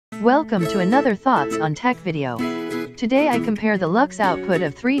Welcome to another Thoughts on Tech video. Today I compare the lux output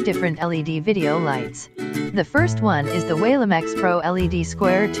of 3 different LED video lights. The first one is the Walimex Pro LED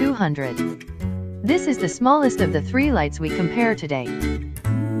Square 200. This is the smallest of the 3 lights we compare today.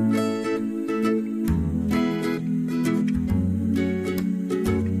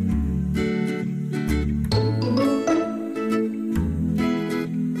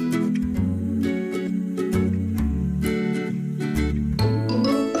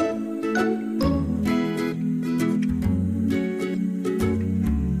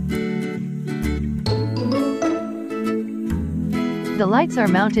 The lights are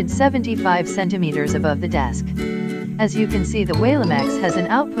mounted 75 centimeters above the desk. As you can see, the Walimex has an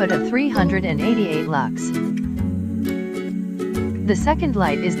output of 388 lux. The second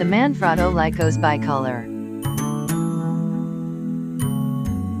light is the Manfrotto Lykos bicolor.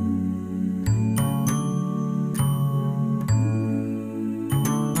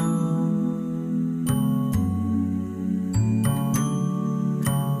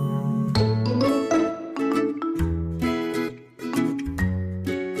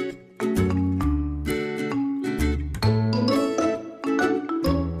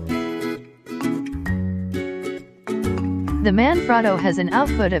 The Manfrotto has an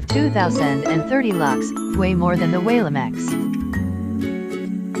output of 2030 lux, way more than the Walimex.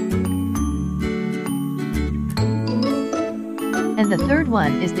 And the third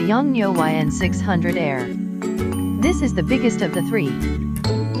one is the Yongnuo YN 600 Air. This is the biggest of the 3.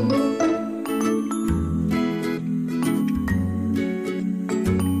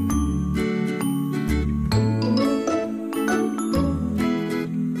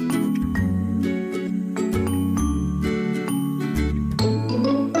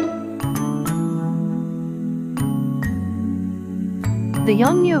 The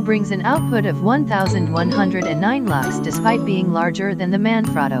Yongnuo brings an output of 1109 lux despite being larger than the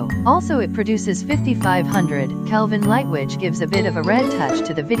Manfrotto. Also, it produces 5500 Kelvin light, which gives a bit of a red touch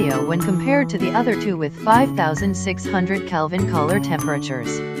to the video when compared to the other 2 with 5600 Kelvin color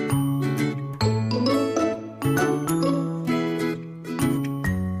temperatures.